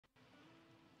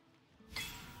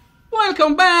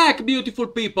Welcome back, beautiful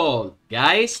people!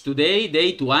 Guys, today,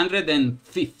 day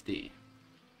 250.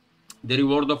 The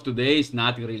reward of today is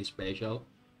nothing really special,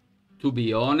 to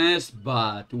be honest,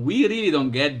 but we really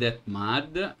don't get that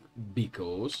mad,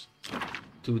 because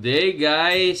today,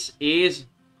 guys, is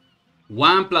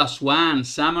 1+1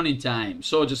 summoning time.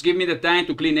 So just give me the time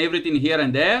to clean everything here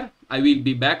and there. I will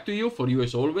be back to you. For you,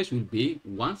 as always, will be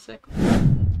 1 second.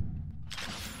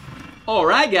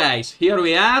 Alright, guys, here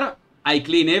we are. I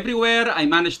clean everywhere. I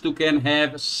managed to can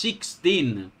have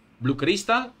 16 blue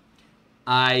crystal.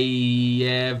 I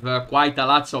have quite a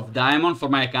lot of diamond for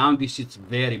my account. This is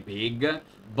very big,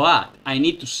 but I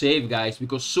need to save, guys,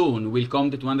 because soon will come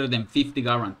the 250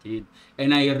 guaranteed,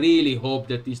 and I really hope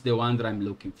that is the one that I'm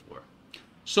looking for.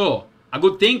 So a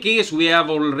good thing is we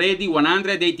have already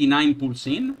 189 pulls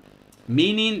in,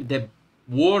 meaning the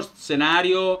worst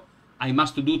scenario I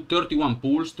must do 31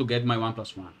 pulls to get my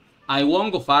 1+1. I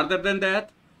won't go farther than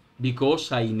that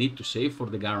because I need to save for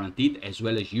the guaranteed, as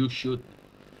well as you should.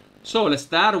 So let's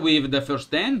start with the first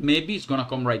 10. Maybe it's gonna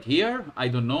come right here. I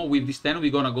don't know. With this 10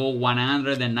 we're gonna go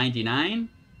 199.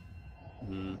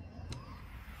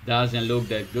 Doesn't look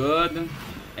that good.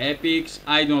 Epics.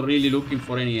 I don't really looking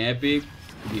for any epic,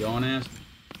 to be honest.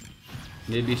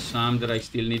 Maybe some that I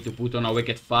still need to put on a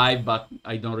wicket 5, but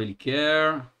I don't really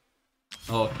care.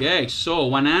 Okay, so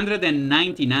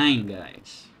 199,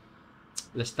 guys.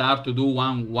 Let's start to do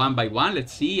one by one.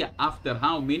 Let's see after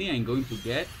how many I'm going to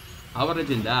get our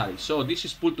legendary. So this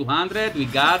is pull 200. We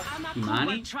got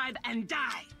money.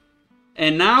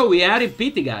 And now we are in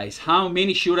pity, guys. How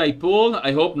many should I pull?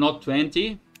 I hope not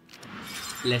 20.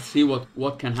 Let's see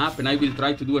what can happen. I will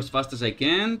try to do as fast as I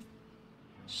can.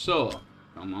 So,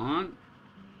 come on.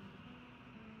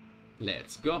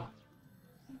 Let's go.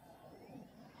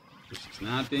 This is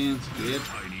nothing. Skip.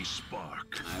 Tiny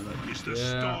spark is the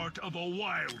start of a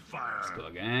wildfire. Let's go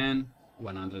again.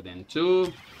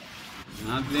 102.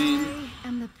 Nothing. I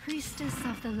am the priestess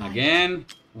of the light. Again.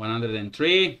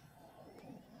 103.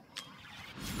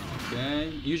 Okay.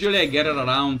 Usually I get it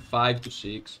around 5 to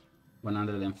 6.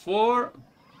 104.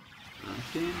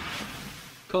 Nothing.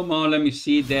 Come on, let me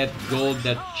see that gold,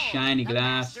 that shiny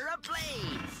glass.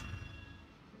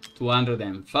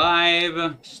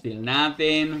 205, still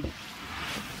nothing.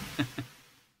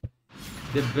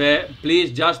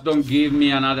 Please just don't give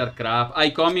me another crap. I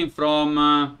coming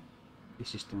from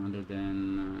this is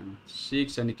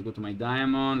 206. I need to go to my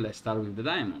diamond. Let's start with the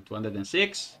diamond.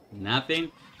 206,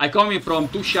 nothing. I coming from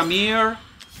 2 Shamir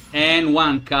and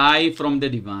 1 Kai from the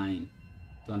divine.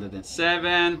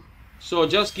 207. So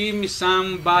just give me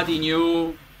somebody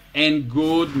new and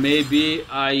good. Maybe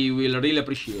I will really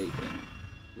appreciate it.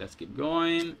 Let's keep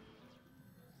going.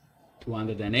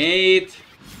 208.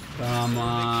 Come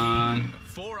on.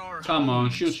 Come on.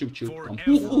 Shoot, shoot, shoot.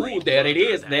 Ooh, there it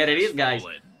is. There it is, guys.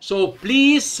 So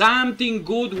please, something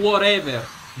good, whatever.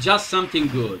 Just something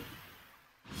good.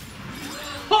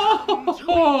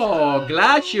 Oh,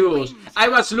 Glacius. I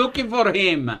was looking for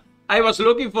him. I was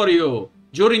looking for you.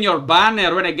 During your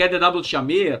banner when I get the double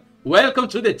Shamir. Welcome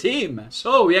to the team.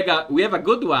 So we have a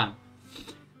good one.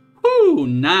 Whoo,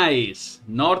 nice.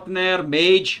 Nortner,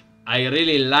 Mage, I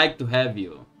really like to have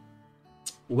you.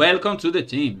 Welcome to the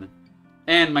team.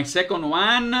 And my second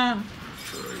one.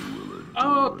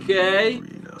 Okay.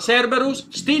 Cerberus,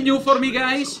 still new for me,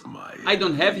 guys. I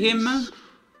don't have him.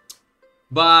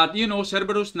 But, you know,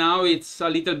 Cerberus now, it's a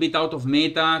little bit out of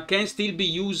meta. Can still be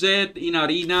used in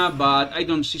Arena, but I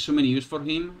don't see so many use for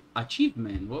him.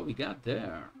 Achievement, what we got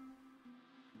there?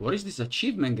 What is this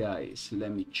achievement, guys?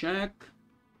 Let me check.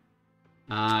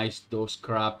 Ah, it's those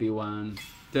crappy ones.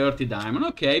 30 diamond.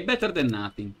 Okay, better than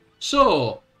nothing.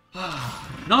 So,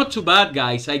 not too bad,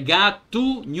 guys. I got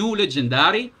 2 new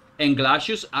legendary and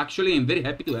Glacius. Actually, I'm very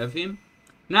happy to have him.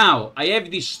 Now, I have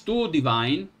these 2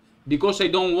 divine. Because I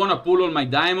don't want to pull all my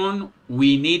diamond,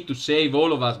 we need to save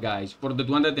all of us, guys. For the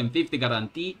 250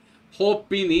 guarantee,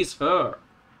 hoping is her.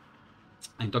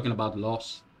 I'm talking about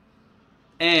loss.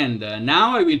 And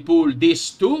now I will pull these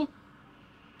 2.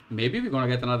 Maybe we're gonna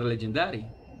get another legendary.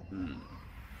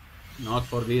 Not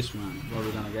for this one. What are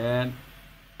we gonna get?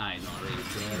 I don't really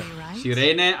care.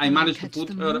 Sirene, I managed to put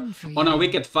her on a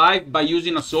wicket 5 by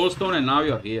using a soulstone, and now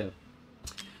you're here.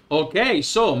 Okay,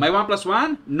 so my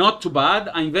 1+1, not too bad.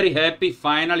 I'm very happy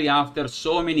finally after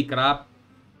so many crap.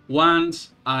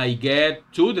 Once I get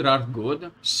 2 that are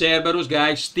good. Cerberus,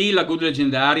 guys, still a good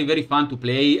legendary, very fun to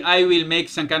play. I will make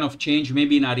some kind of change,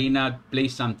 maybe in Arena, play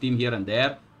some team here and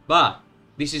there. But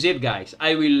this is it, guys.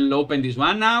 I will open this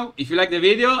one now. If you like the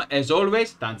video, as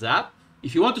always, thumbs up.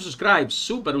 If you want to subscribe,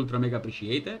 super ultra mega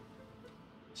appreciated.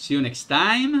 See you next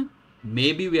time.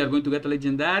 Maybe we are going to get a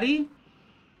legendary.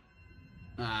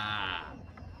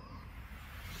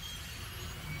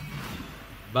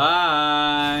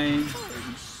 Bye.